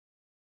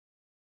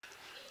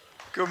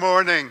Good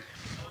morning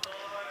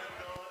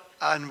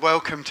and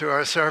welcome to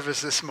our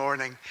service this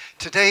morning.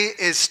 Today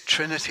is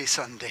Trinity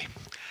Sunday,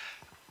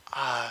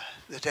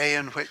 the day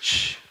in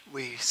which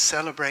we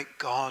celebrate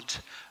God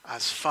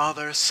as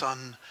Father,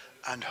 Son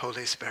and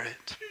Holy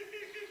Spirit.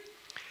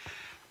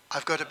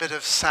 I've got a bit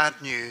of sad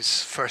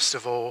news first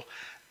of all.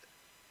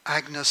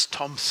 Agnes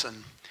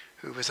Thompson,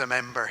 who was a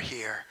member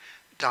here,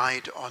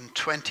 died on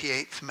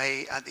 28th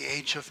May at the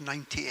age of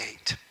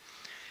 98.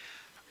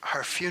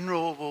 Her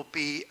funeral will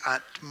be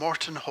at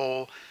Morton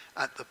Hall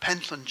at the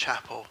Pentland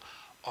Chapel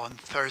on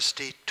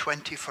Thursday,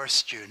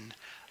 21st June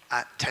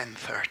at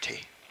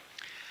 10:30.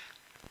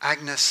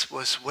 Agnes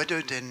was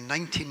widowed in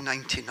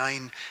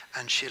 1999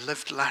 and she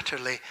lived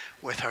latterly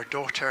with her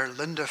daughter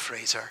Linda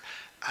Fraser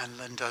and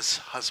Linda's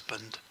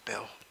husband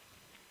Bill.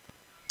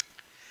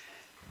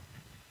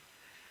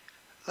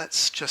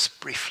 Let's just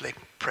briefly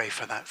pray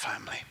for that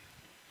family.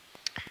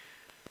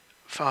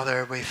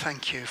 Father, we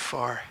thank you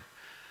for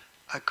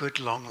a good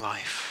long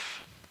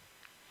life,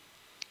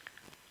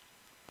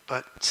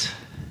 but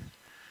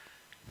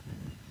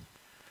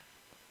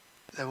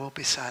there will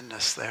be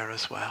sadness there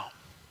as well.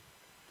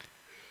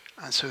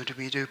 And so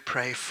we do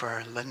pray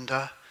for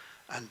Linda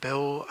and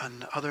Bill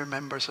and other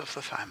members of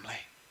the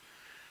family,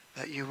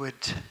 that you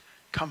would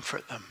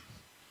comfort them,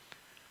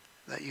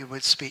 that you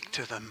would speak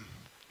to them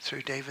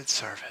through David's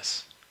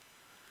service.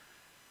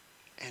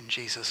 In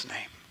Jesus'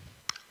 name,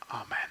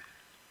 amen.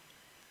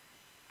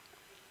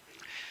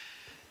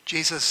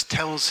 Jesus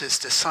tells his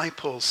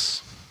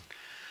disciples,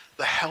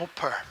 the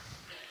Helper,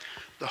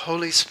 the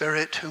Holy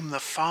Spirit, whom the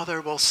Father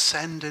will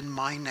send in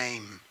my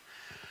name,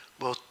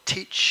 will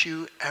teach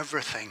you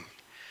everything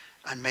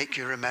and make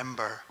you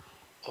remember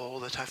all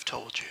that I've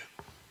told you.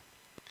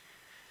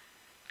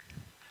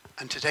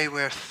 And today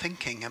we're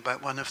thinking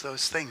about one of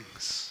those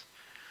things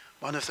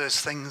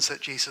that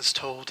Jesus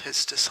told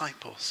his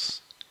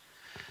disciples.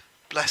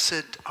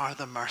 Blessed are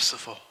the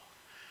merciful,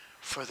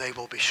 for they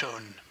will be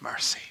shown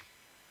mercy.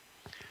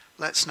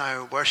 Let's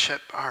now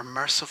worship our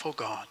merciful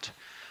God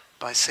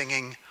by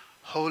singing,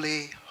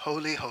 Holy,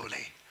 Holy,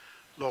 Holy,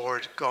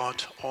 Lord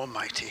God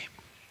Almighty.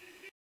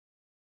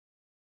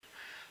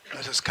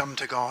 Let us come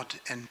to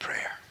God in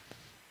prayer.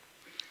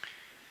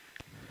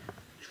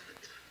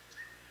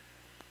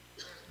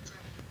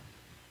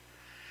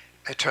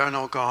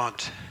 Eternal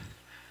God,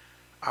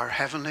 our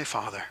Heavenly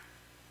Father,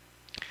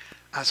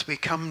 as we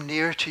come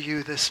near to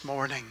you this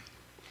morning,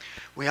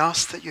 we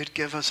ask that you'd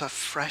give us a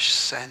fresh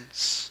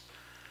sense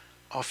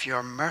of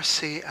your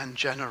mercy and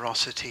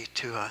generosity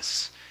to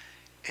us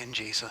in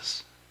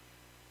Jesus.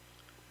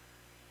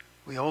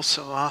 We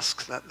also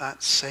ask that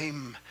that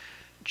same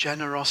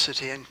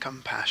generosity and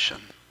compassion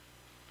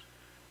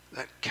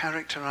that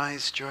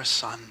characterized your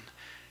Son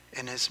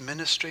in his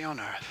ministry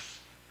on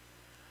earth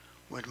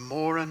would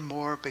more and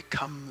more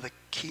become the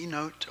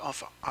keynote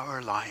of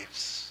our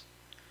lives,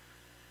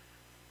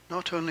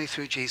 not only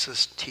through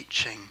Jesus'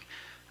 teaching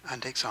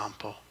and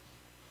example,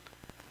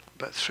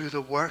 but through the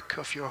work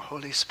of your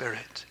Holy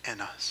Spirit in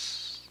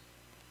us.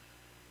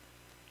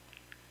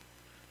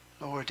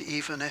 Lord,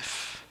 even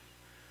if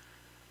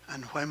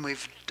and when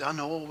we've done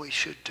all we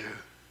should do,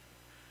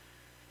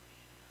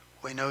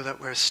 we know that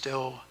we're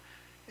still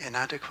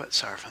inadequate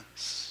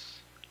servants.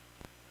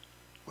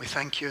 We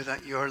thank you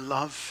that your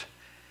love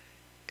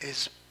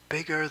is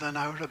bigger than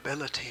our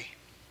ability,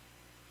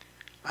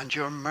 and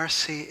your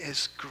mercy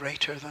is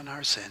greater than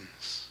our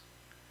sins.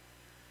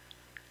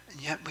 And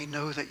yet we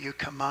know that you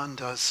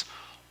command us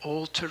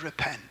all to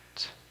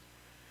repent,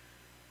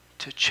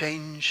 to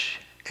change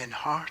in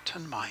heart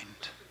and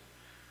mind,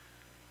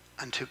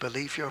 and to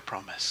believe your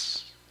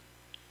promise.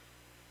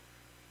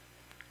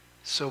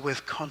 So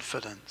with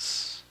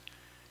confidence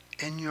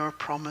in your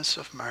promise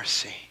of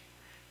mercy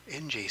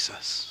in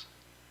Jesus,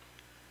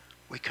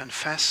 we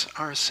confess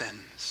our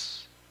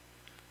sins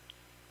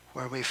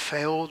where we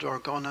failed or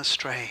gone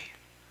astray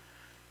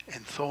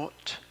in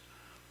thought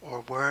or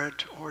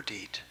word or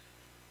deed,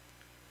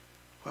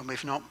 when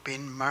we've not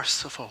been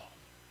merciful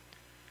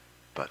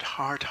but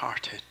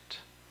hard-hearted.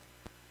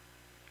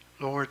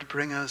 Lord,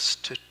 bring us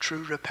to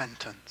true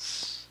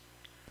repentance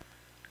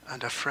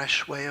and a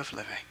fresh way of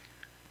living.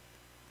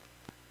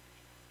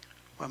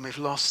 When we've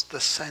lost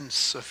the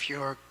sense of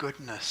your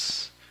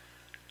goodness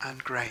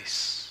and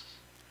grace,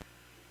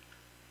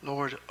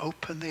 Lord,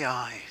 open the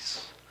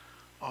eyes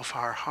of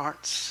our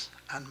hearts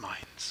and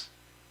minds.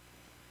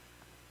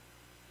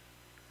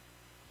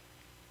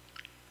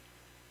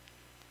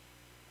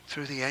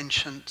 Through the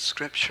ancient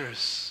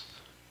scriptures,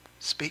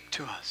 speak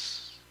to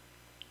us.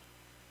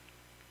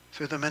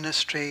 Through the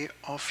ministry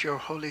of your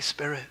Holy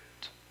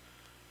Spirit,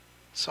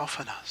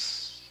 soften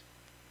us.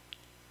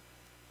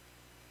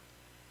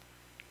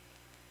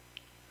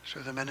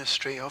 Through the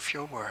ministry of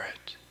your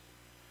word,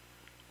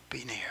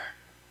 be near.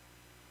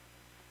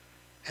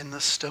 In the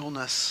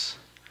stillness,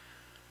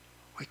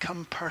 we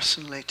come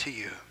personally to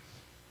you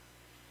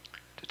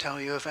to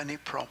tell you of any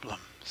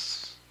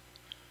problems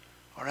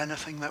or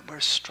anything that we're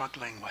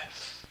struggling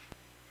with.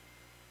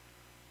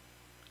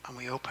 And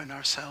we open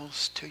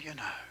ourselves to you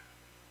now.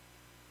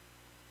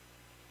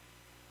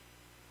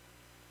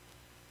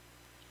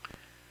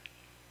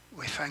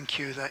 We thank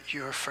you that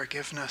your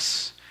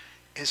forgiveness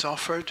is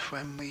offered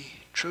when we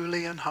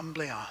truly and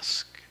humbly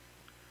ask.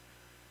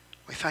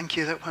 We thank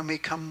you that when we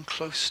come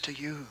close to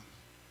you,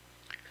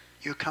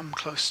 you come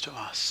close to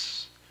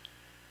us,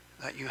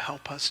 that you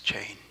help us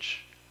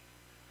change,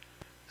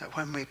 that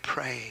when we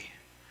pray,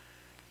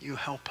 you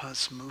help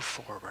us move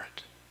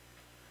forward.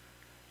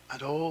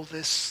 And all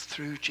this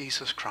through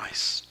Jesus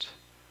Christ,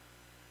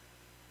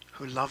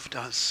 who loved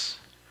us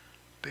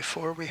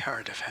before we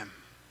heard of him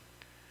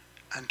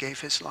and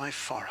gave his life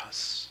for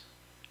us.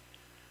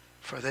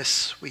 For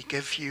this we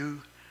give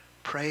you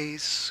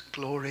praise,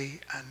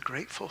 glory, and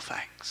grateful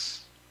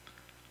thanks.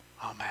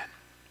 Amen.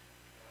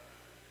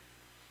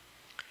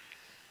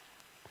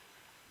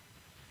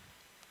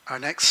 Our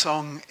next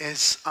song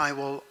is I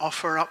Will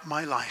Offer Up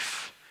My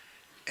Life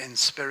in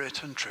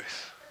Spirit and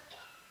Truth.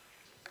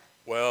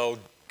 Well,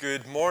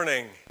 good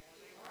morning.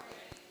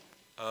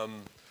 Where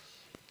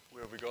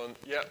have we gone?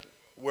 Yeah,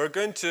 we're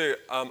going to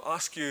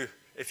ask you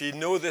if you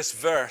know this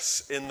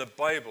verse in the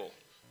Bible.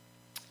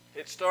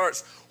 It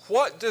starts,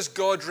 what does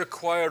God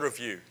require of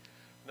you?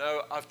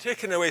 Now, I've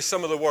taken away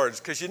some of the words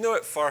because you know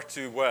it far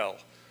too well.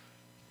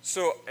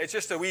 So it's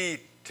just a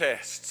wee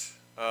test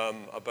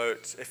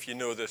about if you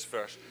know this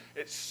verse.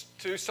 It's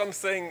to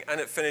something and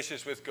it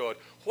finishes with God.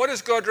 What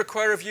does God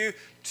require of you?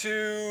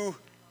 To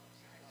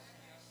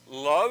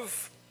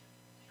love,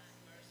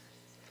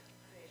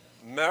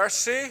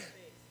 mercy,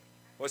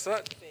 what's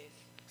that?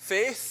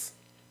 Faith.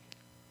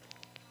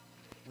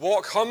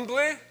 Walk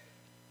humbly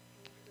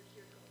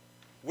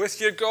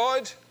with your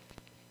God.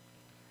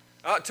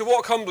 To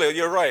walk humbly,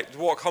 you're right, to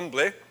walk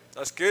humbly,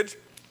 that's good.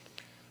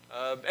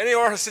 Any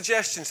other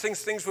suggestions,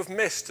 things we've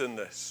missed in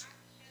this?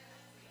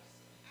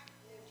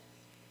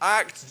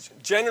 Act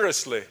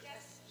generously.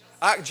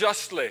 Act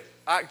justly.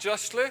 Act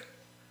justly.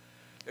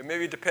 It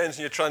maybe depends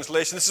on your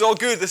translation. This is all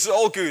good. This is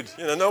all good.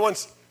 You know, no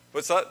one's...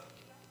 What's that?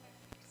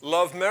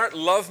 Love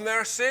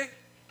mercy.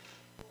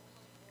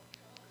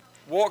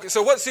 Walk.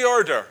 So what's the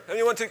order?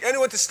 Anyone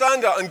to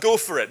stand up and go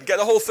for it and get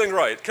the whole thing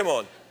right? Come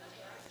on.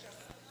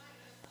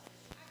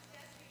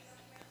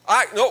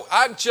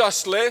 Act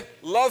justly.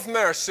 Love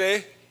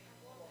mercy.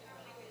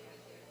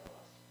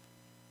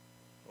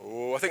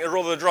 Oh, I think I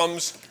roll the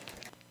drums.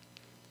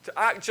 To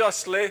act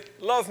justly,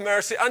 love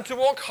mercy, and to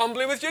walk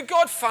humbly with your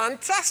God.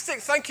 Fantastic.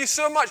 Thank you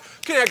so much.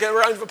 Can I get a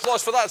round of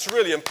applause for that? It's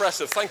really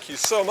impressive. Thank you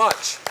so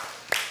much.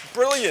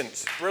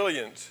 Brilliant,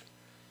 brilliant.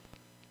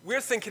 We're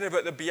thinking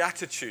about the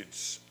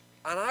Beatitudes,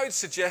 and I would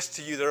suggest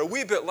to you they're a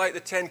wee bit like the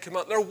Ten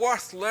Commandments. They're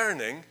worth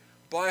learning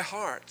by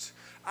heart,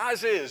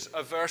 as is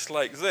a verse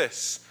like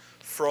this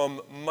from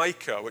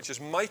Micah, which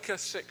is Micah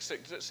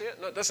 6:6. Does it say it?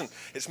 No, it doesn't.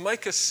 It's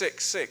Micah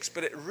 6:6,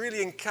 but it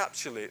really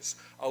encapsulates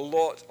a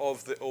lot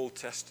of the Old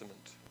Testament.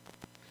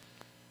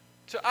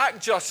 To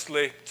act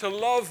justly, to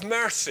love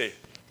mercy,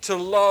 to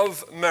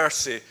love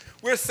mercy.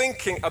 We're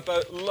thinking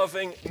about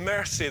loving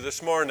mercy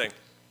this morning.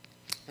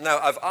 Now,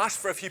 I've asked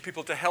for a few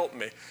people to help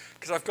me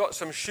because I've got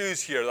some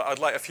shoes here that I'd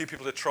like a few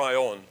people to try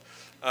on.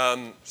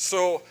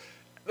 So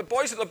the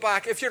boys at the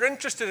back, if you're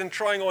interested in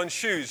trying on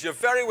shoes, you're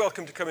very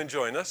welcome to come and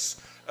join us.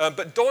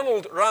 But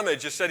Donald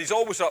Ramage has said he's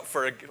always up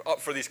for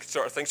these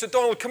sort of things. So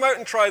Donald, come out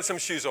and try some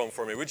shoes on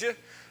for me, would you?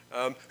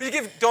 Would you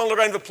give Donald a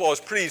round of applause,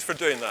 please, for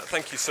doing that?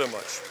 Thank you so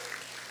much.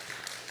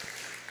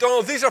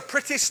 Donald, these are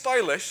pretty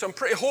stylish. I'm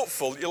pretty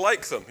hopeful that you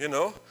like them, you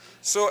know.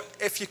 So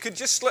if you could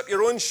just slip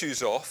your own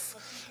shoes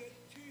off.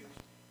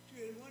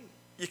 Two in one.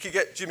 You could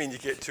get, do you mean you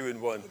get 2 in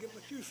 1? Get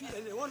my 2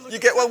 feet in one. You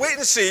get, well, wait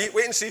and see.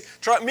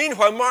 Try.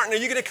 Meanwhile, Martin, are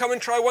you going to come and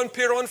try one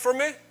pair on for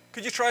me?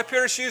 Could you try a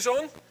pair of shoes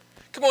on?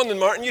 Come on then,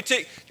 Martin. You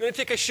want to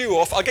take a shoe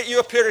off? I'll get you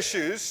a pair of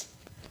shoes.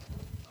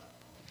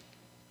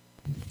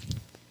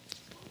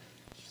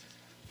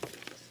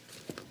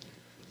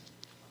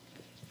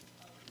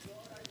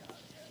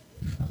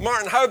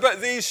 Martin, how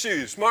about these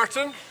shoes?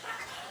 Martin,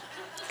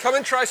 come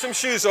and try some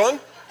shoes on.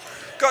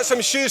 Got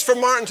some shoes for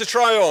Martin to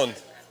try on.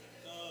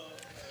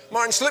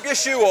 Martin, slip your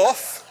shoe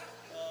off.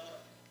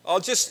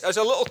 There's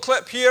a little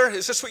clip here.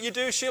 Is this what you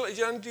do, Sheila? Do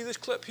you undo this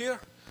clip here?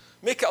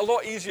 Make it a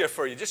lot easier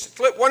for you. Just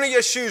slip one of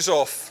your shoes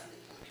off.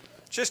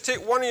 Just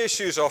take one of your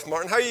shoes off,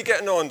 Martin. How are you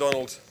getting on,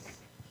 Donald?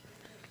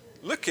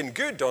 Looking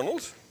good,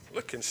 Donald.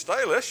 Looking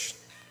stylish.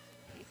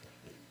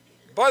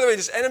 By the way,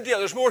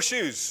 there's more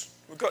shoes.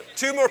 We've got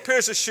 2 more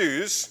pairs of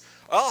shoes.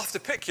 I'll have to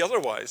pick you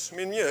otherwise. I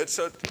mean, yeah, it's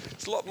a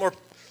lot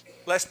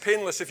less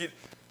painless if you...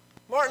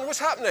 Martin, what's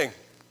happening?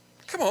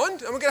 Come on,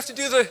 and we're going to have to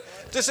do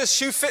does this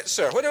shoe fit,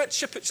 sir? What about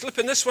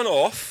slipping this one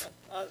off?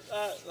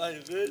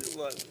 That's good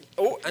one.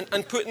 Oh,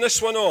 and putting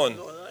this one on.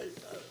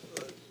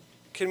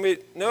 Can we...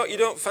 No, you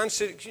don't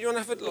fancy... You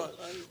want to have a...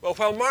 Well,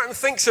 while Martin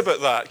thinks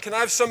about that, can I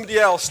have somebody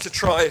else to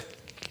try...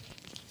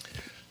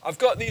 I've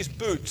got these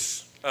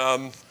boots.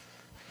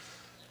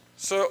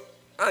 So...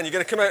 Anne, you're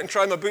going to come out and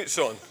try my boots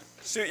on.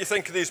 See what you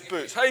think of these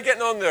boots. How are you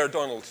getting on there,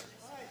 Donald?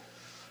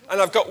 And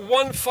I've got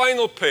one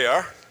final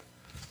pair.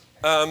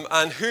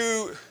 And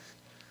who...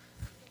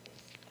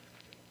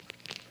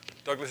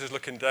 Douglas is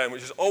looking down,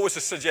 which is always a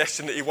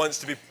suggestion that he wants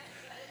to be...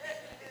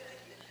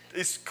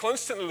 He's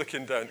constantly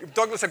looking down.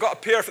 Douglas, I got a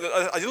pair for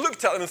that. I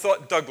looked at them and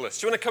thought, Douglas,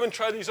 do you want to come and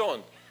try these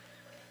on?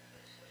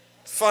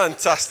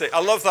 Fantastic.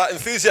 I love that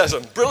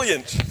enthusiasm.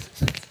 Brilliant.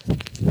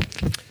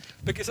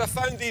 Because I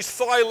found these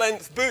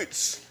thigh-length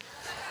boots.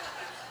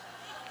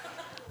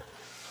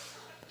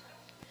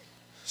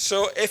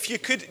 So if you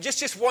could,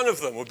 just one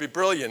of them would be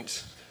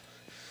brilliant.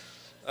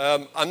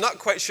 I'm not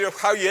quite sure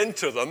how you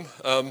enter them,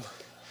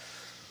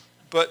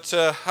 but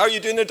how are you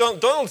doing there?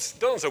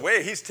 Donald's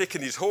away. He's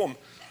taking these home.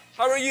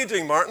 How are you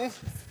doing, Martin?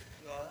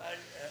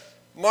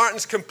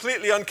 Martin's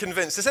completely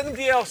unconvinced. Is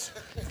anybody else?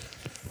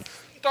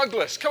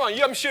 Douglas, come on.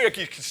 I'm sure I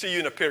could see you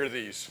in a pair of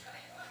these.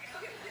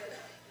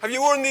 Have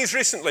you worn these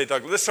recently,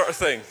 Douglas, this sort of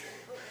thing?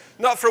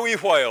 Not for a wee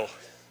while.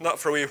 Not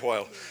for a wee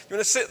while. You want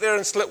to sit there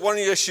and slip one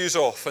of your shoes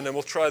off, and then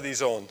we'll try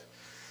these on.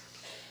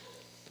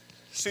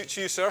 Suits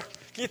you, sir?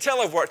 Can you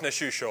tell I've worked in a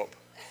shoe shop?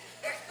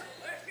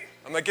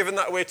 Am I giving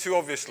that away too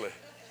obviously?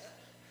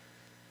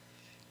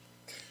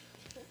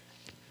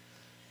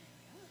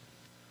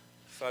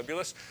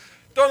 Fabulous.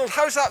 Donald,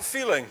 how's that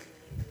feeling?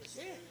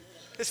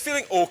 It's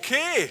feeling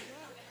okay.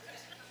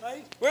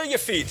 Where are your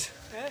feet?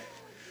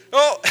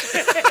 Oh!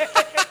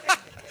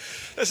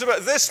 There's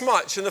about this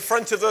much in the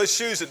front of those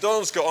shoes that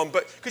Donald's got on,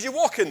 but could you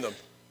walk in them?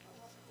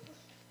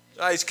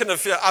 He's kind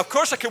of, of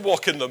course I can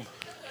walk in them.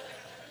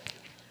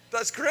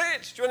 That's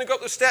great. Do you want to go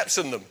up the steps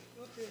in them?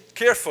 Okay.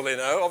 Carefully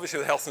now, obviously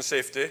with health and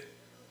safety.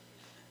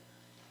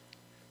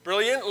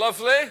 Brilliant,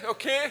 lovely,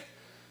 okay.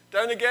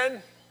 Down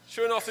again,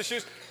 showing off the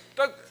shoes.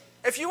 Doug,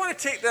 if you want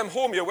to take them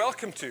home, you're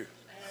welcome to.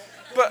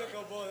 But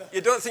you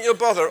don't think you'll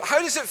bother.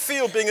 How does it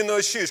feel being in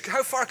those shoes?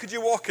 How far could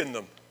you walk in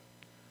them?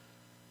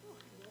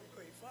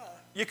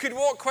 You could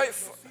walk quite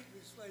far,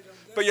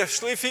 but your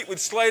feet would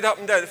slide up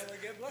and down.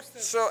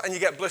 And you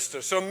get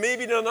blisters. So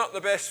maybe they're not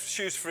the best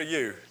shoes for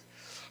you.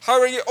 How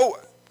are you? Oh,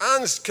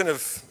 Anne's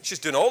she's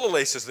doing all the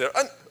laces there.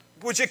 And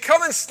would you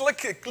come and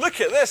look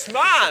at this,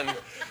 man?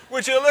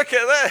 Would you look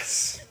at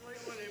this?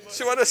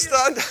 Do you want to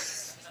stand?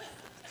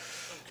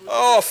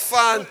 Oh,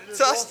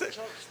 fantastic.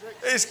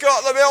 He's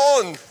got them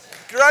on.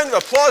 Round of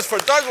applause for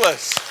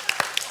Douglas.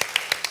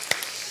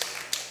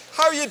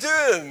 How are you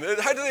doing?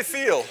 How do they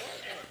feel?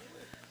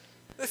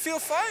 They feel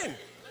fine.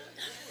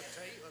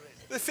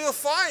 They feel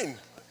fine.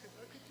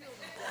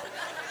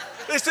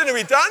 They're doing a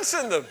wee dance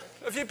in them.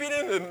 Have you been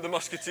in the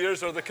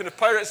Musketeers or the kind of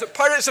Pirates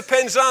of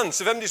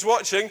Penzance? If anybody's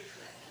watching,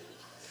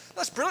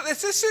 that's brilliant. They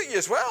suit you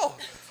as well.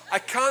 I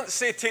can't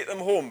say take them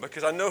home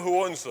because I know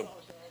who owns them,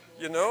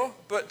 you know.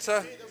 But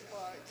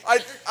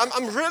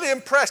I'm really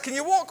impressed. Can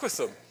you walk with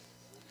them?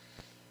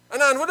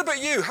 And Anne, what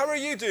about you? How are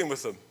you doing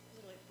with them?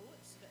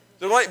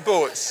 They're like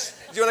boats.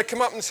 Do you want to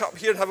come up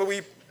here and have a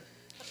wee?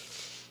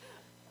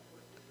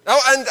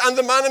 Oh, and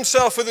the man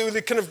himself with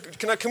the kind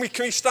of, can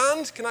we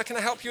stand? Can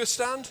I help you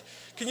stand?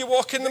 Can you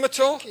walk in them at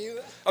all?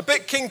 A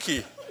bit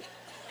kinky.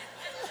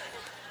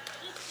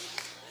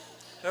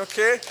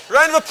 Okay.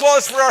 Round of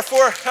applause for our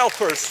 4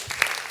 helpers.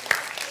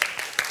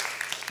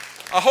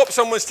 I hope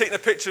someone's taken a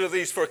picture of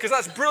these 4 because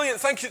that's brilliant.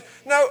 Thank you.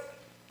 Now,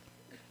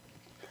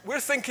 we're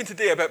thinking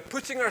today about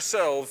putting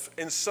ourselves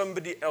in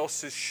somebody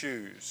else's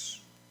shoes.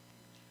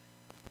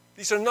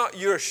 These are not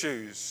your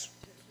shoes.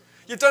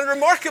 You've done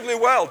remarkably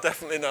well,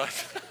 definitely not.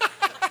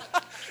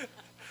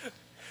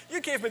 You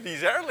gave me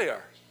these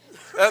earlier.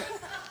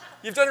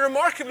 You've done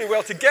remarkably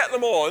well to get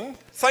them on.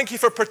 Thank you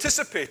for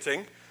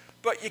participating,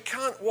 but you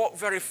can't walk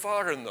very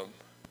far in them.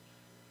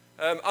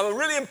 I'm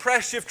really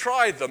impressed you've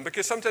tried them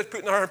because sometimes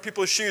putting on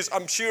people's shoes,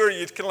 I'm sure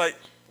you'd kind of like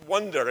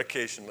wonder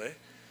occasionally.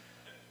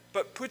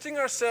 But putting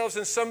ourselves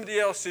in somebody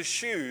else's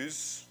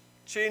shoes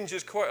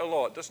changes quite a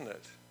lot, doesn't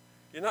it?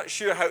 You're not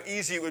sure how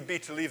easy it would be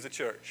to leave the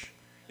church.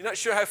 You're not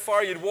sure how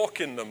far you'd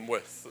walk in them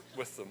with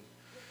them.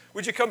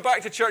 Would you come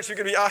back to church if you're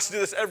going to be asked to do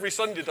this every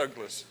Sunday,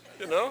 Douglas?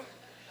 You know?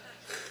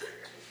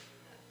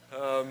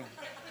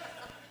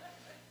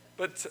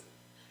 But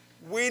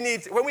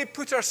when we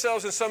put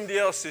ourselves in somebody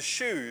else's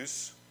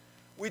shoes,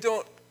 we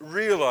don't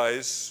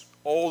realize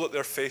all that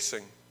they're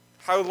facing.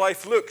 How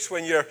life looks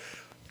when you're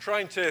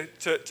trying to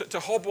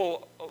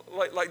hobble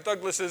like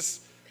Douglas is.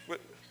 Well,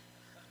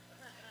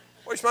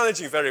 he's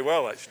managing very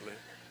well, actually.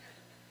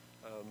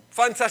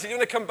 Fantastic. You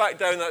want to come back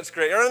down? That's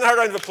great. Another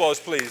round of applause,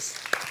 please.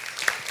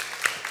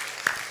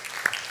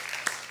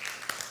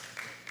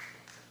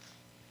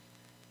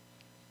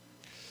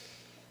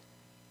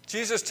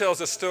 Jesus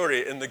tells a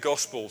story in the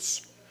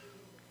Gospels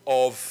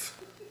of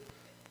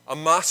a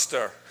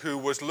master who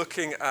was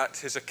looking at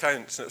his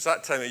accounts, and it was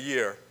that time of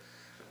year,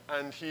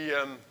 and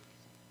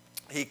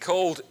he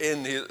called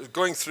in, he was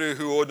going through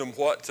who owed him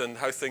what and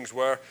how things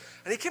were,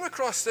 and he came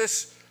across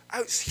this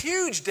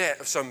huge debt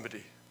of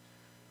somebody.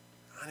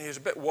 And he was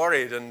a bit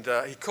worried, and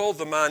he called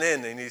the man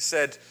in, and he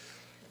said,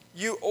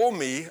 "You owe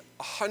me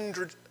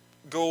 100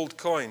 gold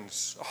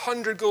coins.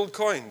 100 gold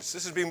coins.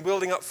 This has been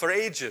building up for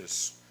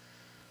ages.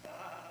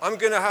 I'm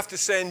going to have to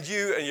send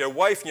you and your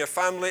wife and your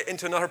family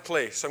into another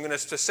place. I'm going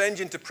to send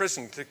you into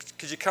prison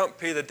because you can't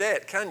pay the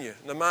debt, can you?"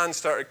 And the man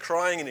started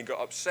crying, and he got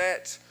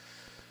upset.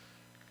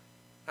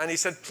 And he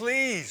said,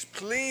 "Please,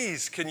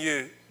 please, can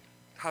you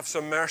have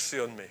some mercy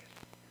on me.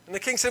 And the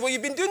king said, well,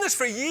 you've been doing this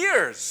for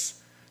years.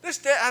 This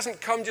debt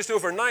hasn't come just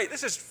overnight.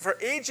 This is for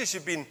ages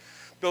you've been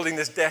building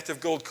this debt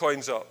of gold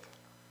coins up.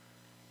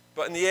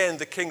 But in the end,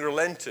 the king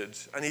relented,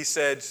 and he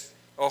said,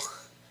 oh,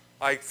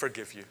 I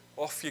forgive you.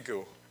 Off you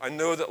go. I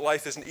know that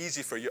life isn't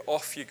easy for you.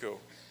 Off you go.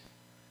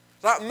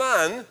 That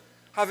man,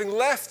 having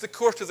left the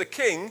court of the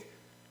king,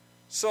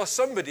 saw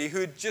somebody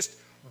who'd just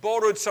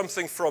borrowed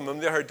something from him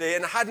the other day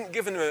and hadn't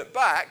given him it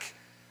back,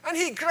 and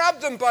he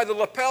grabbed him by the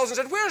lapels and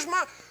said,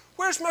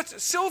 where's my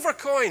silver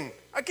coin?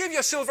 I gave you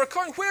a silver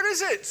coin. Where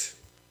is it?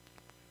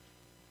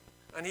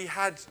 And he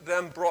had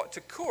them brought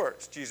to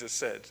court, Jesus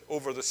said,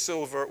 over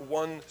the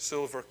one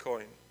silver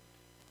coin.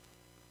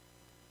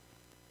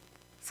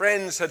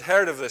 Friends had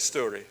heard of this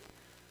story,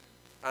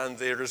 and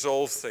they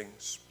resolved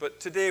things. But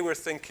today we're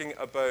thinking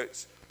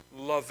about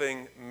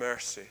loving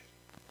mercy.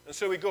 And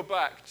so we go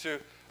back to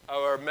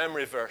our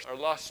memory verse, our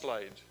last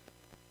slide.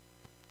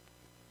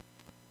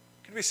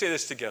 Could we say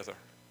this together?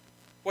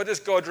 What does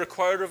God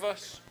require of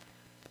us?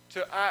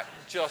 To act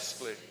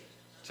justly,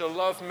 to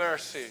love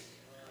mercy,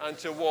 and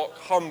to walk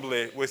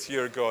humbly with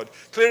your God.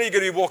 Clearly you're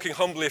going to be walking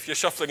humbly if you're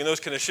shuffling in those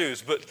kind of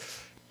shoes, but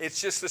it's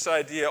just this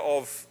idea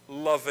of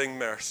loving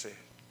mercy.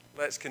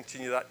 Let's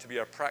continue that to be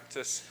our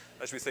practice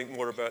as we think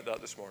more about that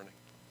this morning.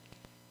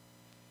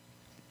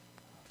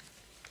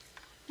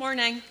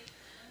 Morning.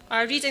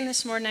 Our reading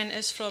this morning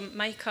is from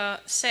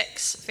Micah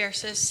 6,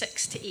 verses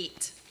 6 to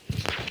 8.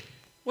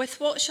 With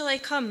what shall I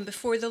come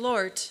before the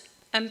Lord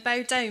and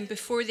bow down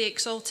before the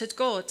exalted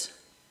God?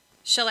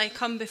 Shall I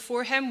come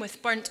before him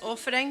with burnt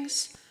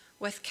offerings,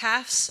 with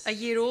calves a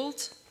year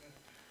old?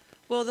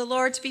 Will the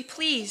Lord be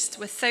pleased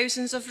with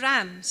thousands of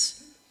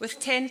rams, with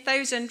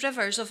 10,000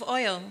 rivers of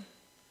oil?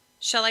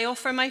 Shall I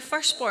offer my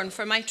firstborn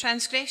for my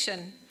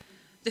transgression,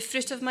 the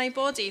fruit of my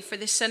body for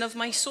the sin of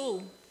my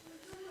soul?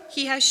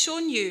 He has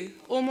shown you,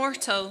 O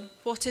mortal,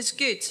 what is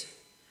good.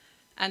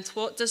 And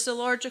what does the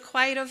Lord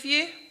require of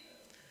you?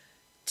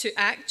 To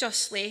act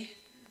justly,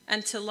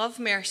 and to love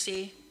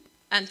mercy,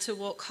 and to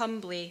walk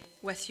humbly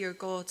with your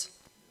God.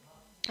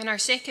 And our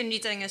second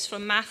reading is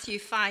from Matthew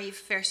 5,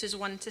 verses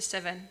 1 to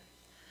 7.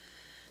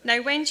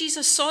 Now when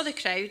Jesus saw the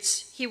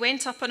crowds, he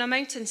went up on a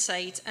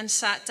mountainside and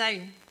sat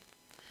down.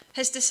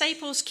 His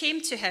disciples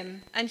came to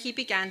him, and he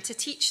began to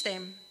teach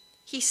them.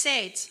 He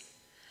said,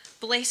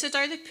 Blessed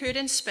are the poor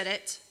in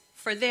spirit,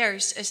 for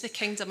theirs is the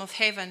kingdom of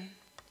heaven.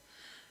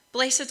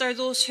 Blessed are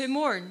those who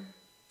mourn,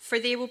 for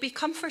they will be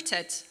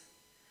comforted.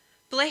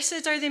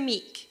 Blessed are the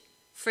meek,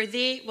 for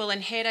they will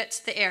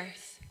inherit the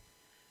earth.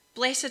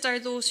 Blessed are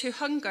those who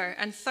hunger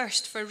and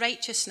thirst for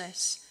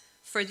righteousness,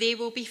 for they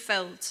will be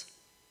filled.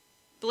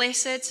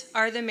 Blessed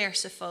are the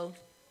merciful,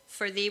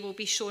 for they will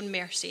be shown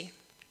mercy.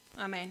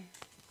 Amen.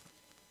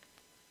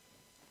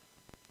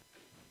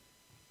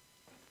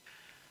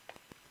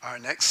 Our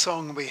next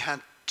song we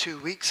had 2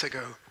 weeks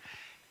ago,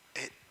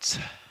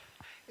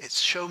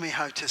 it's Show Me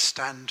How to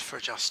Stand for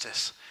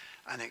Justice,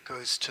 and it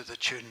goes to the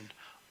tune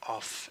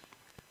of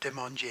Dim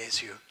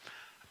Iesu.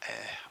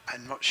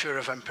 I'm not sure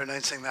if I'm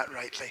pronouncing that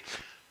rightly,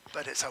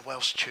 but it's a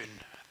Welsh tune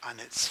and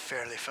it's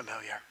fairly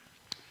familiar.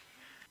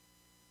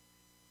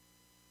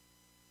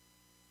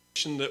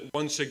 That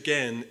once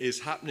again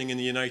is happening in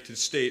the United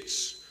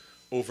States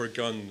over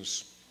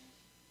guns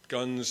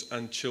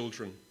and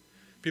children.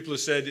 People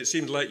have said it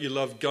seems like you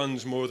love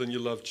guns more than you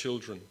love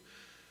children.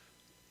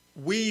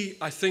 We,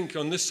 I think,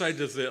 on this side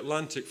of the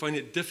Atlantic find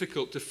it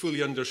difficult to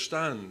fully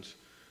understand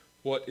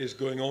what is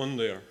going on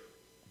there.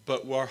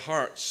 But our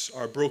hearts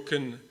are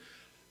broken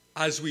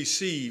as we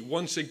see,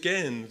 once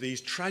again,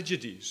 these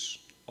tragedies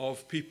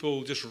of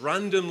people just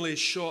randomly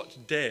shot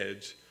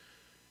dead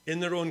in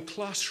their own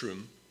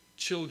classroom,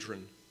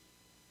 children.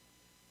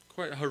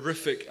 Quite a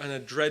horrific and a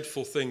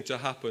dreadful thing to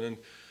happen. And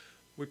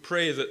we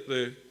pray that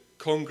the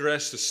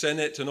Congress, the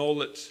Senate, and all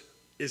that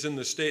is in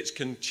the States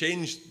can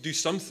do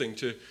something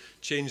to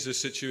change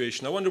this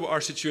situation. I wonder what our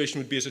situation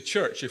would be as a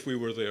church if we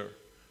were there,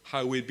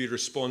 how we'd be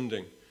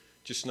responding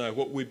just now,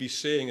 what we'd be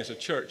saying as a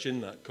church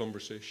in that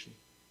conversation.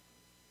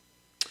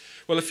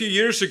 Well, a few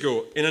years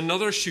ago, in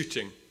another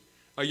shooting,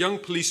 a young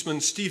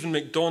policeman, Stephen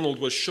McDonald,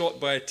 was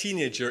shot by a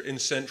teenager in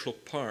Central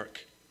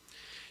Park.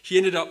 He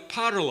ended up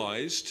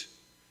paralyzed,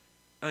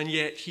 and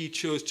yet he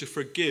chose to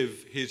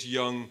forgive his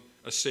young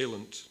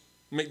assailant.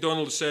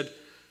 McDonald said,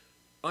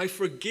 I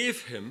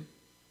forgave him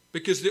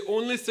because the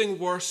only thing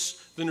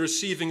worse than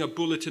receiving a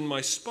bullet in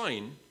my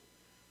spine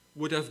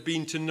would have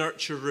been to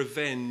nurture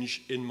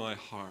revenge in my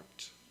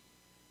heart.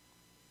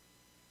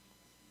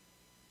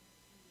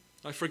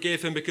 I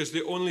forgave him because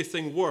the only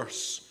thing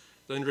worse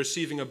than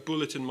receiving a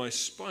bullet in my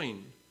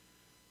spine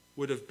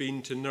would have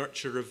been to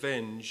nurture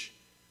revenge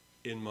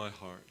in my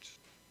heart.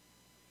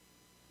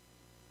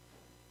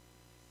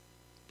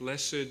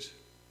 Blessed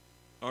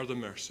are the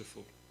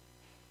merciful,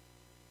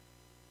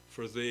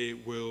 for they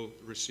will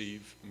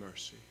receive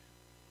mercy.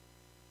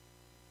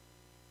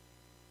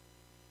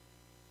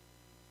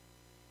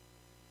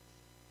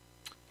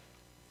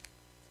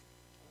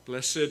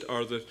 Blessed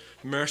are the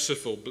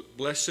merciful,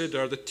 blessed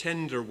are the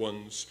tender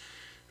ones,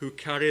 who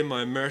carry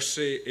my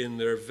mercy in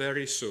their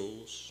very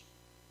souls.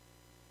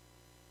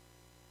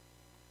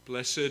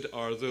 Blessed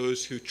are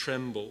those who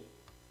tremble,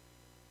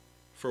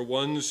 for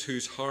ones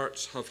whose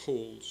hearts have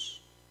holes.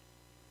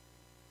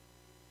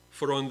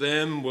 For on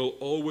them will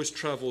always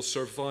travel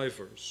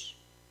survivors.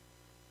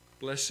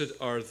 Blessed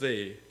are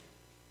they,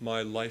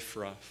 my life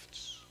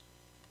rafts.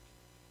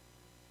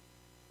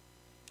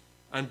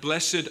 And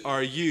blessed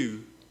are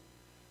you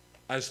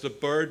as the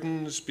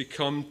burdens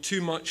become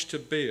too much to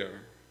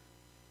bear,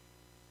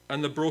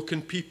 and the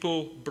broken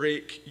people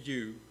break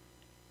you.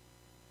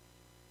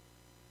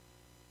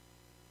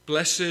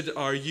 Blessed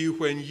are you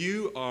when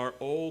you are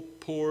all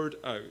poured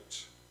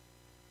out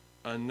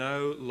and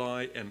now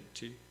lie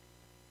empty,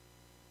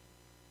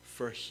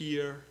 for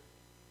here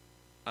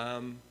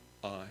am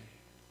I.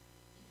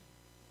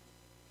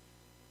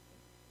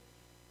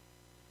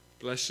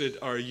 Blessed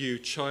are you,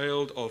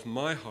 child of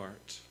my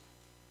heart,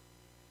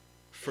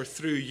 for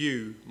through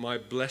you my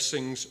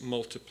blessings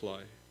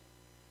multiply,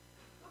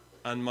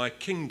 and my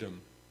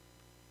kingdom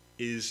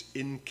is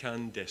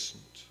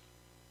incandescent.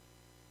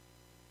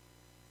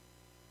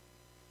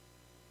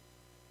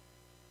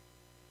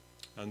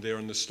 And there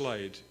on the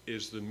slide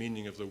is the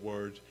meaning of the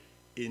word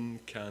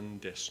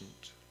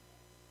incandescent.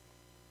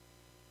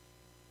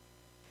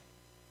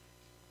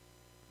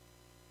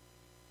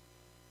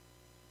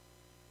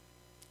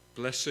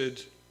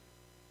 Blessed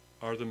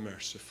are the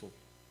merciful.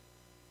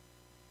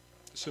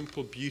 The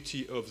simple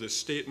beauty of this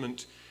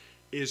statement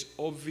is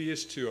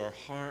obvious to our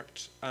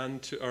heart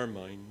and to our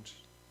mind.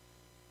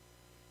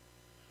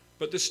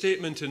 But the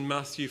statement in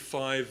Matthew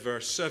 5,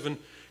 verse 7,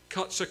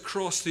 cuts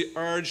across the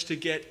urge to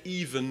get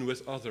even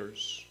with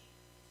others.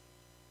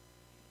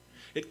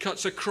 It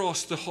cuts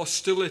across the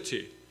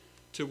hostility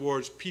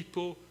towards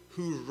people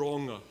who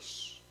wrong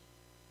us.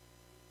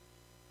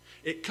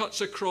 It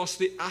cuts across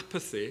the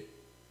apathy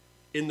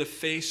in the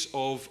face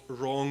of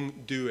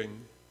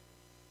wrongdoing.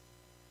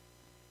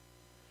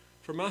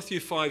 For Matthew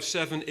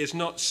 5:7 is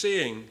not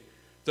saying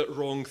that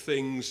wrong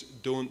things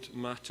don't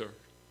matter,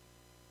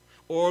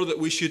 or that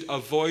we should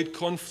avoid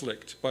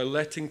conflict by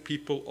letting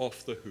people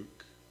off the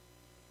hook.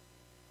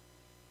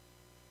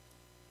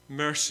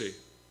 Mercy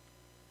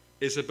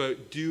is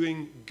about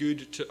doing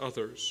good to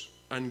others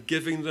and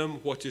giving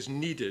them what is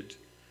needed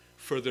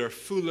for their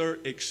fuller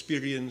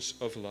experience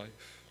of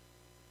life.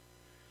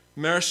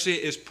 Mercy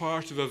is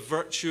part of a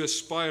virtuous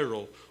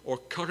spiral or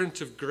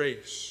current of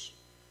grace,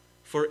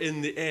 for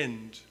in the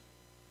end,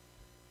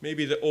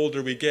 maybe the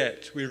older we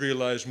get, we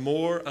realize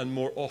more and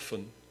more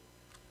often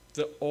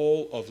that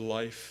all of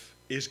life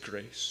is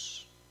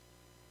grace.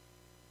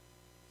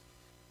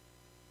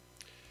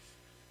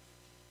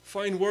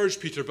 Fine words,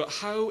 Peter, but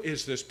how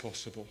is this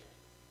possible?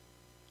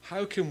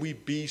 How can we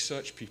be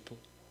such people?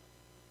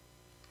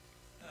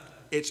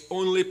 It's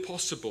only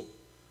possible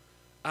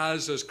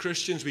as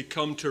Christians we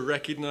come to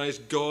recognize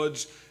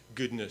God's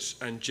goodness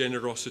and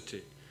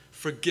generosity,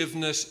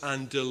 forgiveness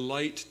and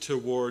delight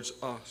towards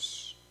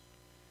us.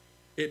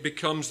 It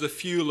becomes the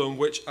fuel on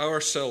which our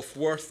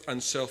self-worth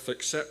and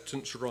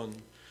self-acceptance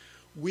run.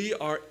 We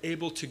are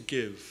able to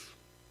give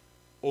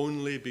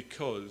only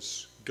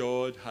because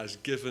God has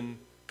given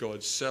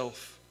God's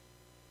self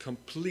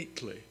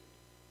completely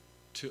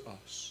to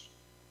us.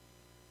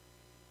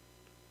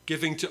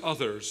 Giving to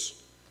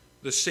others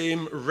the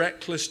same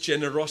reckless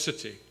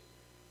generosity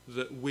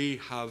that we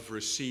have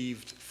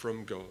received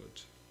from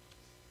God.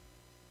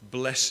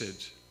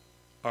 Blessed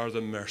are the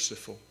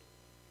merciful,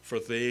 for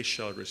they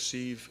shall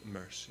receive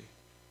mercy.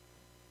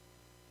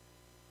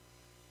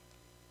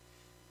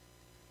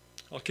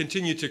 I'll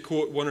continue to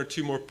quote one or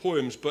two more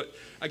poems, but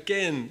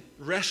again,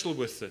 wrestle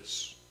with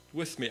this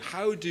with me.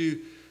 How do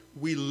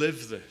we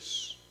live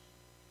this?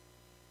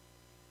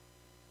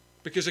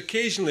 Because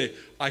occasionally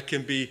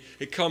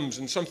it comes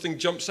and something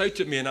jumps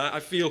out at me and I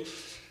feel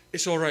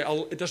it's all right,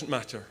 it doesn't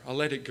matter, I'll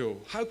let it go.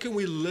 How can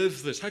we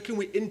live this? How can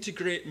we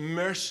integrate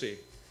mercy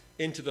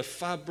into the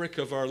fabric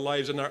of our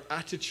lives and our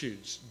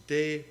attitudes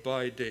day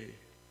by day?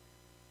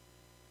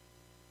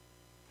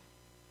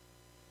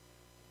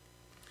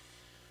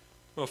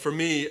 Well, for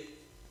me,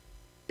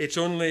 it's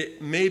only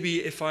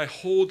maybe if I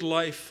hold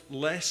life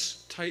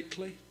less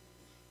tightly,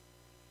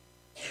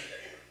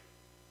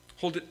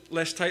 hold it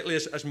less tightly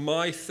as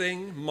my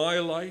thing, my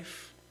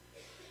life,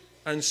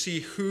 and see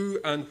who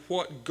and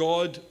what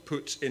God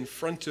puts in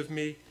front of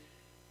me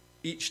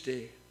each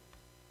day.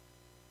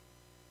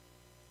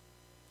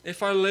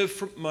 If I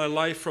live my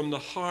life from the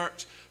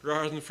heart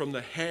rather than from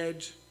the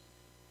head,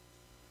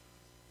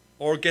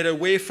 or get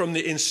away from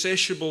the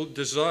insatiable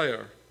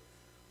desire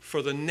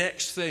for the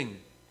next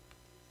thing,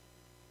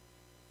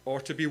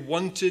 or to be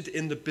wanted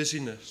in the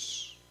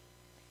busyness,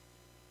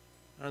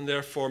 and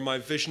therefore my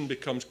vision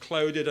becomes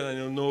clouded and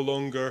I no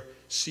longer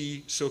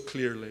see so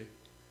clearly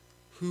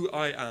who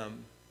I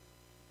am,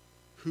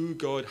 who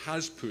God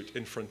has put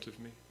in front of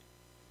me.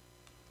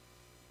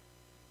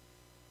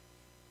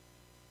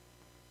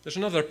 There's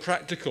another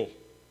practical,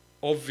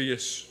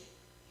 obvious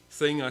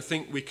thing I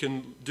think we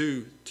can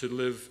do to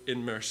live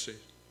in mercy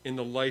in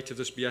the light of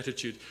this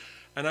beatitude.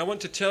 And I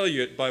want to tell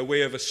you it by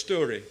way of a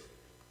story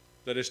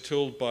that is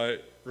told by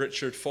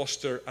Richard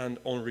Foster and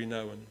Henri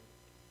Nouwen.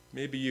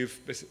 Maybe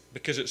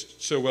because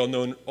it's so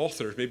well-known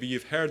authors, maybe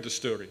you've heard the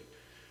story.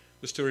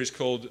 The story is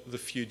called The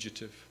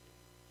Fugitive.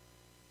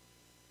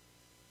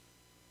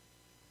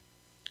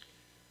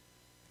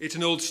 It's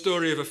an old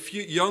story of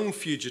a young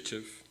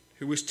fugitive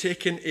who was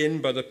taken in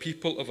by the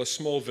people of a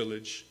small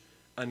village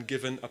and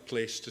given a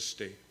place to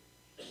stay.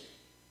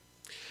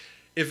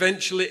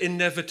 Eventually,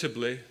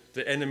 inevitably,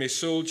 the enemy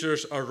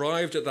soldiers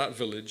arrived at that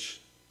village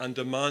and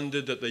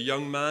demanded that the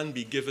young man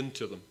be given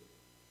to them.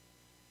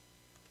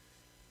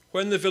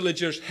 When the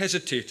villagers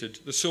hesitated,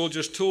 the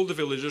soldiers told the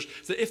villagers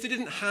that if they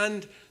didn't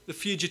hand the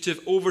fugitive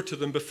over to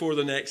them before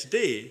the next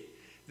day,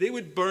 they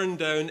would burn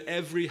down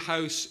every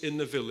house in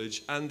the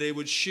village and they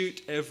would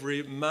shoot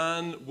every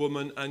man,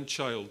 woman, and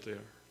child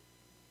there.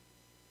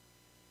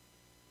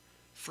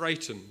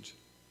 Frightened,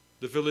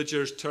 the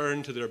villagers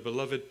turned to their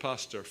beloved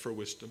pastor for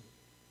wisdom.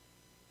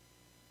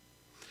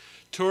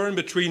 Torn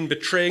between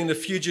betraying the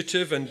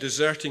fugitive and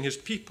deserting his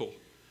people,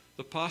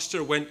 the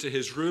pastor went to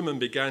his room and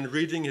began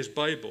reading his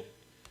Bible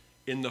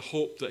in the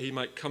hope that he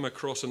might come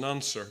across an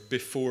answer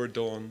before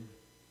dawn.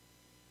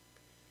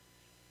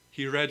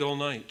 He read all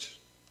night,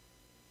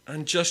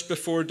 and just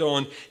before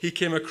dawn, he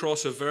came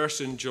across a verse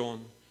in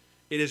John.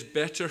 It is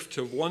better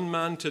to one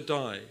man to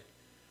die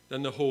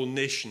than the whole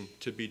nation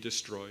to be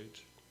destroyed.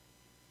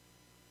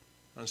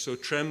 And so,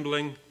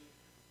 trembling,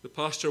 the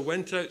pastor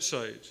went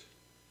outside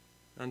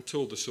and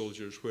told the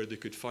soldiers where they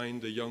could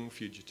find the young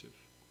fugitive.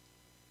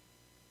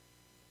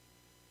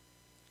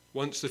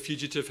 Once the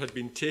fugitive had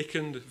been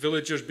taken, the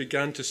villagers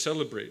began to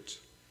celebrate,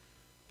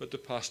 but the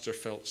pastor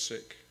felt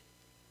sick.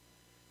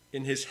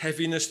 In his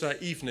heaviness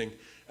that evening,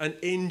 an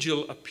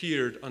angel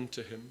appeared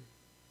unto him.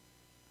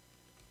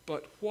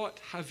 "But what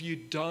have you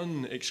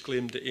done?"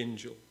 exclaimed the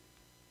angel.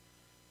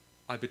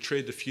 "I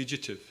betrayed the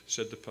fugitive,"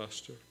 said the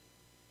pastor.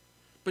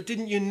 "But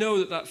didn't you know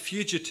that that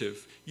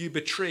fugitive you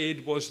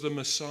betrayed was the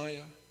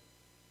Messiah?"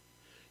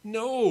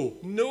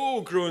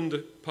 No, groaned the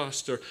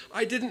pastor.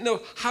 "I didn't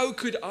know. How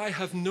could I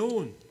have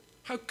known?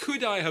 How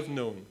could I have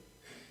known?"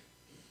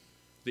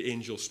 The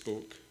angel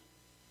spoke.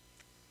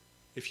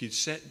 "If you'd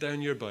set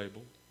down your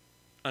Bible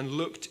and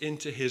looked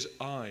into his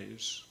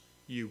eyes,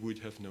 you would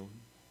have known."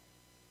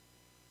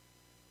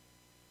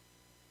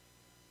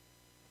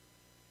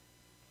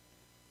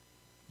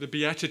 The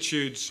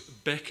Beatitudes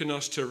beckon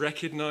us to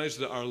recognize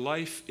that our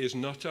life is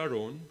not our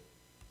own,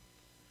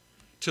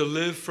 to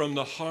live from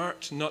the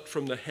heart, not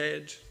from the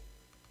head,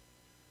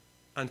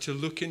 and to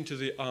look into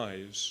the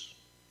eyes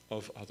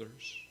of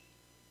others.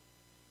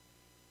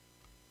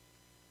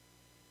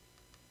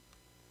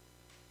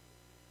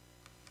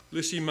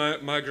 Lucy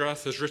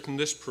Magrath has written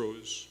this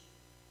prose.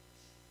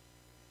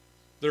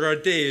 "There are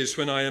days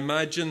when I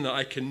imagine that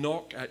I can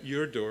knock at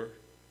your door,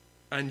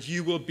 and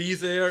you will be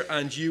there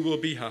and you will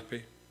be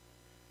happy.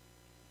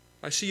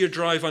 I see your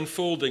drive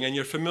unfolding and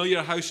your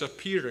familiar house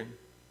appearing.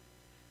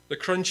 The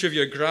crunch of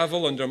your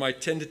gravel under my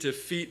tentative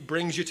feet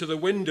brings you to the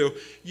window.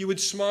 You would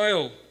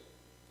smile,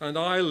 and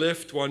I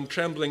lift one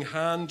trembling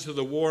hand to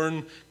the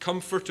worn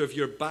comfort of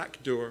your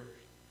back door.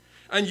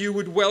 And you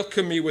would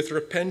welcome me with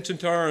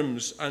repentant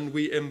arms, and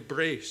we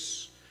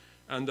embrace,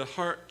 and the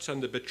hurt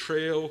and the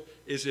betrayal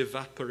is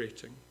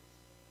evaporating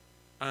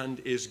and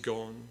is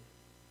gone.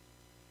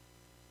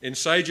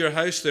 Inside your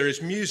house there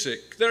is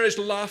music, there is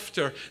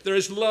laughter, there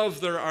is love,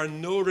 there are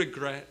no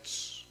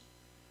regrets.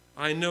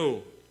 I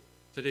know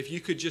that if you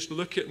could just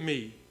look at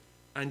me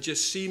and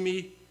just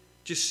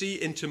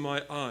see into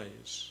my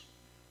eyes,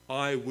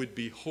 I would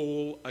be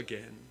whole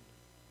again."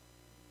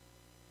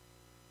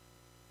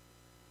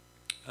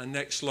 And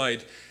next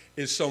slide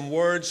is some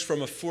words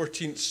from a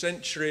 14th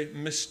century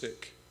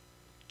mystic,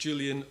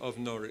 Julian of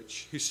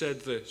Norwich, who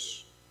said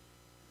this: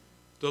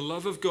 "The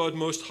love of God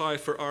Most High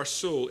for our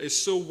soul is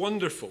so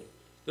wonderful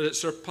that it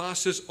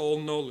surpasses all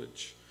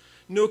knowledge.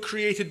 No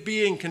created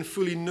being can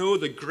fully know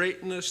the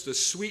greatness, the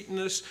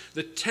sweetness,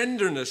 the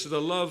tenderness of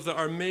the love that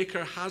our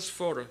Maker has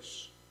for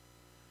us.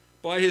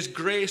 By his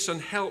grace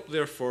and help,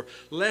 therefore,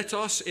 let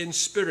us in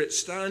spirit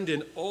stand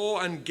in awe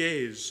and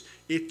gaze,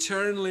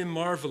 eternally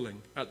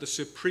marveling at the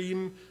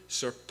supreme,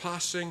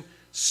 surpassing,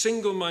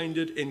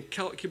 single-minded,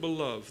 incalculable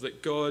love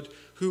that God,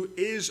 who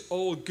is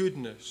all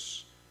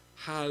goodness,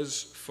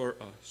 has for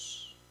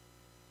us.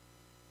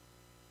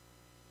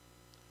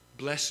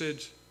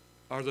 Blessed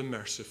are the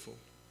merciful,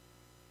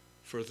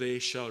 for they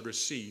shall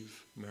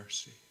receive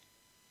mercy."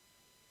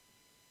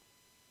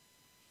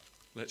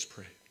 Let's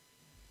pray.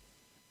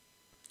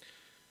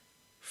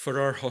 For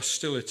our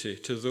hostility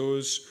to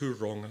those who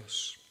wrong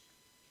us,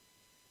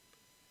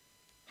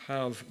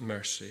 have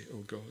mercy,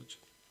 O God.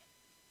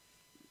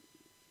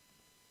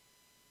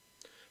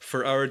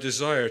 For our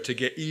desire to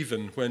get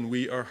even when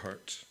we are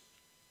hurt,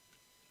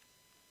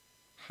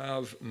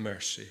 have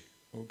mercy,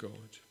 O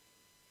God.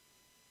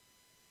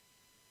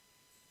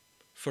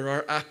 For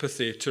our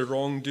apathy to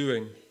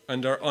wrongdoing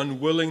and our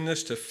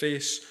unwillingness to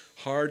face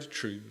hard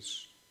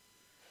truths,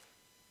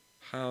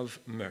 have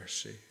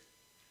mercy,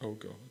 O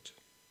God.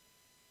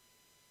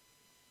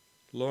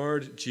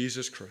 Lord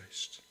Jesus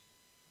Christ,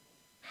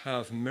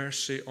 have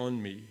mercy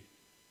on me,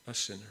 a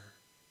sinner.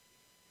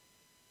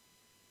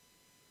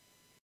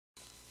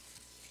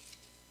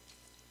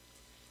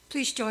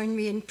 Please join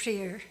me in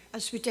prayer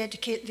as we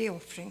dedicate the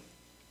offering.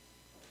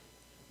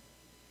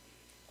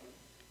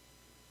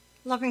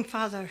 Loving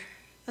Father,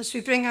 as we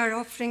bring our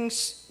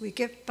offerings, we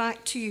give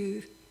back to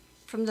you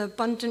from the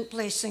abundant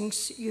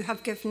blessings you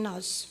have given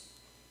us.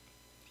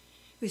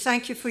 We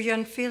thank you for your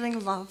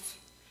unfailing love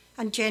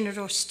and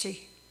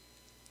generosity,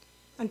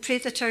 and pray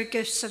that our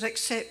gifts are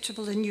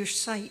acceptable in your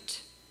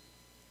sight.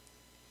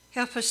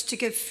 Help us to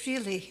give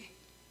freely,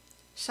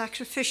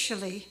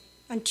 sacrificially,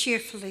 and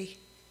cheerfully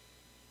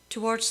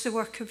towards the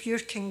work of your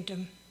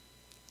kingdom.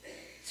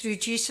 Through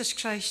Jesus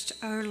Christ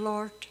our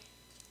Lord.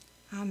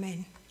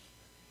 Amen.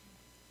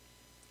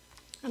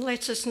 And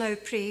let us now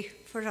pray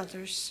for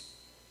others.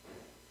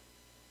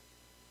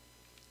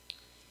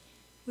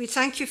 We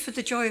thank you for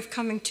the joy of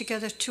coming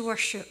together to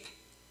worship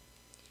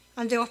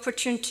and the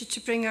opportunity to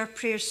bring our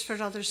prayers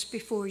for others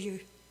before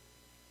you.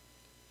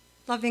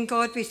 Loving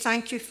God, we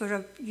thank you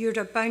for your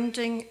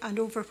abounding and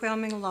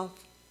overwhelming love.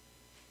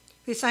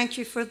 We thank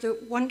you for the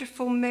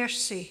wonderful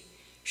mercy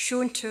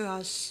shown to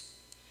us,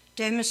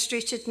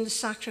 demonstrated in the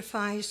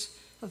sacrifice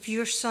of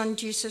your Son,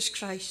 Jesus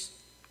Christ,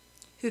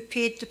 who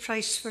paid the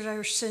price for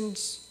our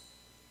sins.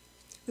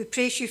 We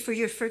praise you for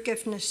your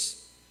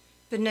forgiveness,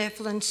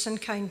 benevolence,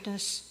 and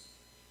kindness,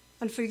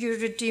 and for your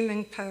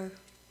redeeming power.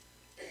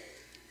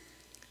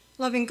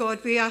 Loving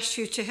God, we ask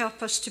you to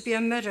help us to be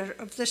a mirror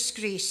of this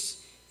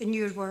grace in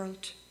your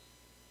world.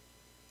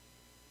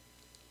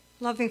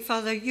 Loving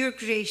Father, your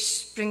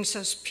grace brings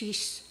us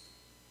peace.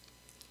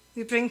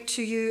 We bring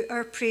to you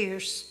our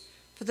prayers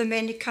for the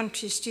many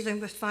countries dealing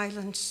with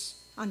violence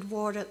and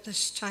war at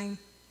this time.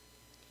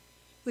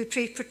 We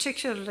pray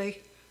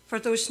particularly for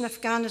those in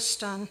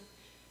Afghanistan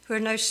who are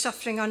now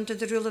suffering under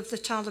the rule of the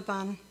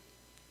Taliban,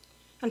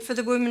 and for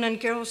the women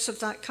and girls of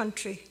that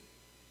country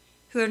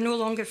who are no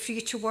longer free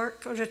to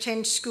work or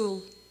attend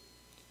school,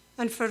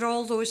 and for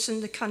all those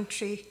in the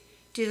country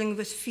dealing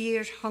with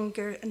fear,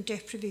 hunger, and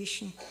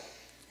deprivation.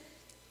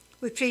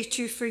 We pray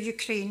too for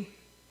Ukraine,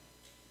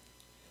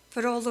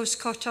 for all those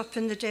caught up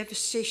in the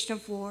devastation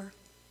of war,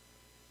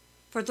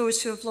 for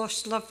those who have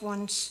lost loved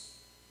ones,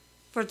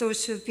 for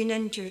those who have been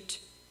injured,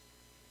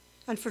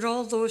 and for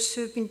all those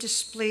who have been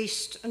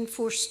displaced and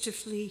forced to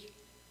flee.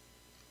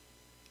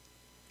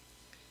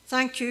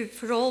 Thank you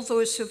for all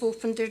those who have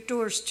opened their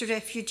doors to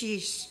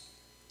refugees,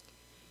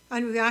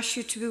 and we ask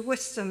you to be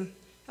with them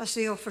as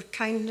they offer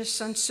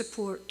kindness and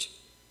support.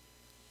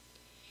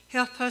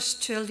 Help us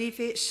to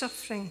alleviate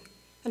suffering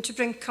and to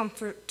bring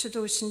comfort to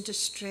those in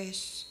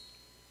distress.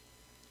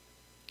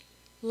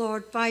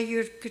 Lord, by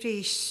your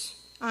grace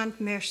and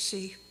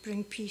mercy,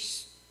 bring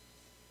peace.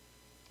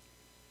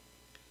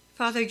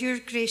 Father, your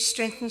grace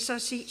strengthens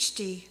us each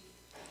day.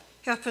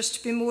 Help us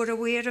to be more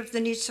aware of the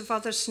needs of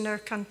others in our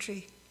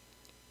country.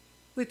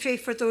 We pray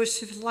for those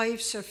whose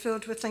lives are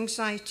filled with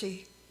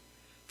anxiety,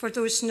 for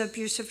those in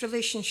abusive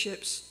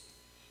relationships,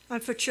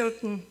 and for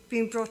children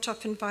being brought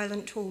up in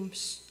violent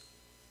homes.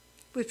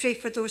 We pray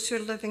for those who are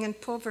living in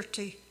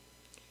poverty,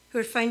 who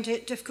are finding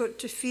it difficult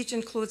to feed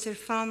and clothe their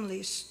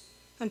families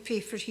and pay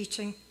for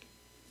heating.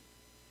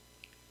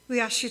 We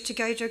ask you to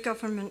guide our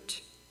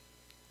government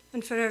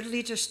and for our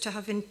leaders to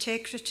have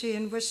integrity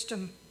and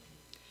wisdom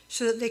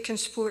so that they can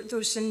support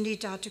those in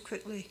need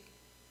adequately.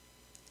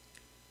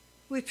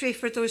 We pray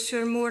for those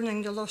who are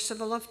mourning the loss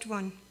of a loved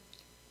one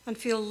and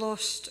feel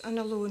lost and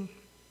alone.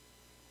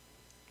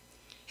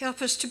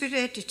 Help us to be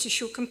ready to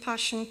show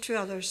compassion to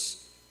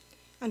others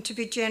and to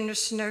be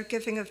generous in our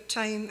giving of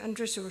time and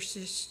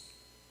resources.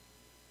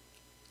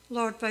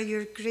 Lord, by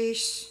your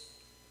grace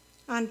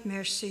and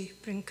mercy,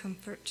 bring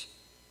comfort.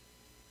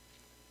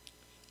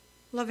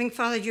 Loving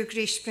Father, your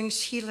grace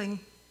brings healing.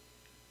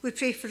 We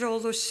pray for all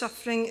those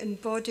suffering in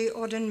body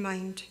or in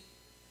mind,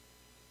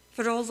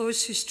 for all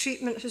those whose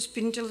treatment has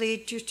been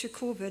delayed due to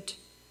COVID,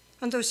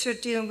 and those who are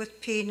dealing with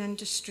pain and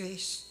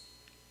distress.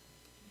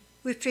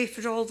 We pray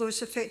for all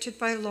those affected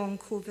by long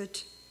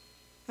COVID,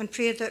 and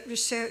pray that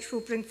research will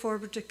bring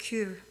forward a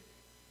cure.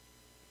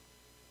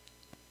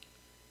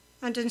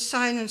 And in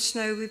silence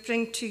now, we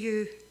bring to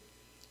you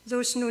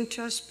those known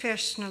to us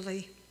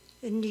personally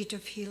in need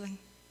of healing.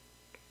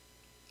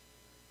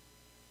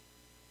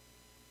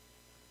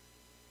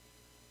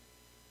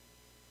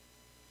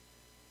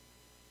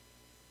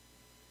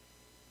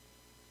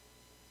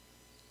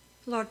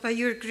 Lord, by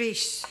your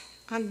grace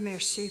and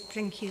mercy,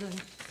 bring healing.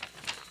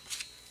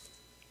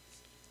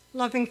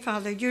 Loving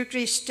Father, your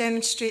grace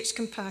demonstrates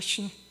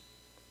compassion.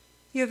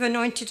 You have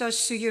anointed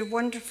us through your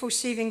wonderful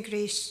saving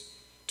grace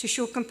to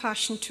show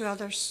compassion to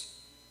others.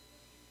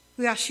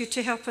 We ask you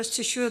to help us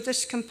to show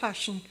this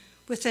compassion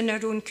within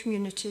our own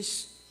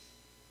communities.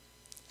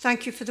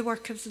 Thank you for the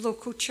work of the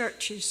local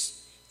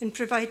churches in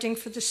providing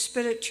for the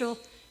spiritual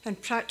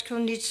and practical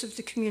needs of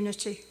the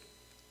community.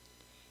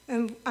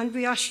 And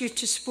we ask you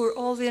to support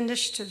all the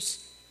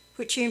initiatives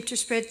which aim to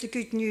spread the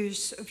good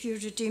news of your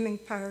redeeming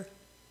power.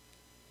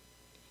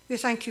 We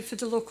thank you for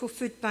the local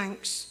food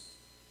banks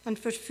and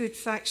for Food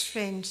Facts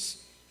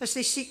Friends as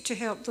they seek to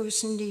help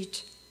those in need.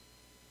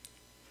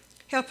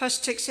 Help us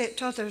to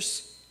accept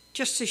others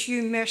just as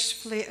you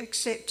mercifully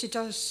accepted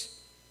us,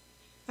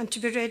 and to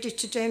be ready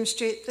to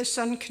demonstrate this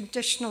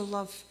unconditional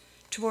love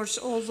towards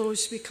all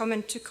those we come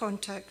into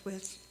contact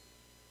with.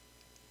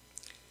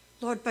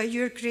 Lord, by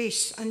your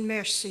grace and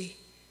mercy,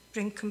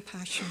 bring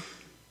compassion.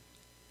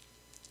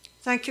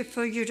 Thank you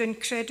for your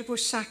incredible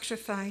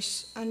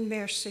sacrifice and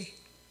mercy,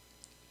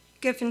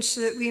 given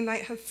so that we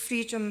might have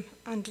freedom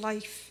and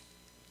life.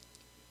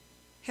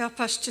 Help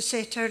us to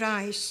set our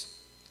eyes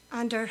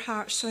and our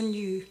hearts on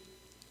you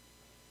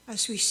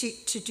as we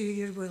seek to do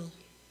your will.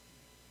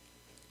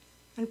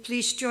 And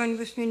please join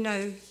with me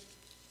now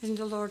in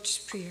the Lord's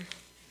Prayer.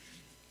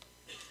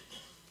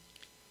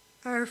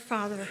 Our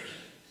Father,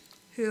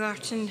 who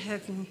art in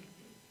heaven,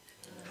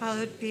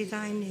 hallowed be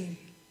thy name.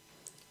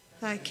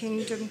 Thy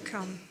kingdom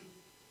come,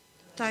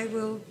 thy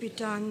will be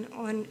done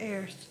on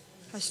earth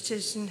as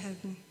 'tis in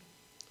heaven.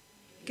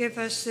 Give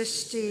us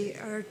this day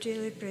our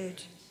daily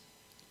bread.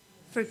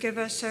 Forgive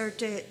us our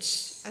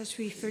debts as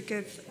we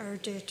forgive our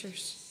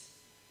debtors.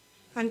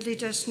 And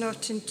lead us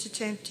not into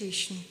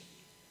temptation,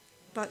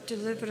 but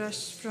deliver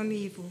us from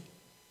evil.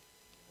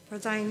 For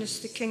thine is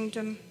the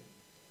kingdom,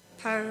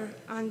 power,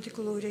 and the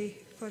glory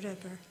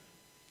forever.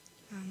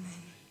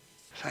 Amen.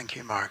 Thank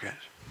you, Margaret.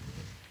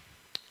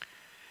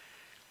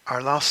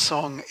 Our last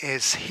song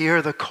is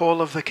Hear the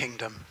Call of the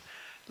Kingdom.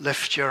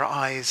 Lift your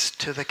eyes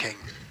to the King.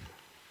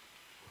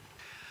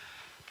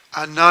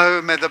 And now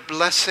may the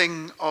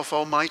blessing of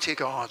Almighty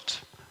God,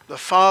 the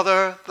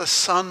Father, the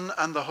Son,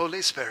 and the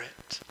Holy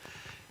Spirit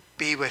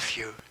be with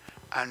you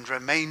and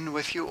remain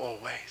with you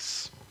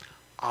always.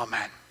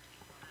 Amen.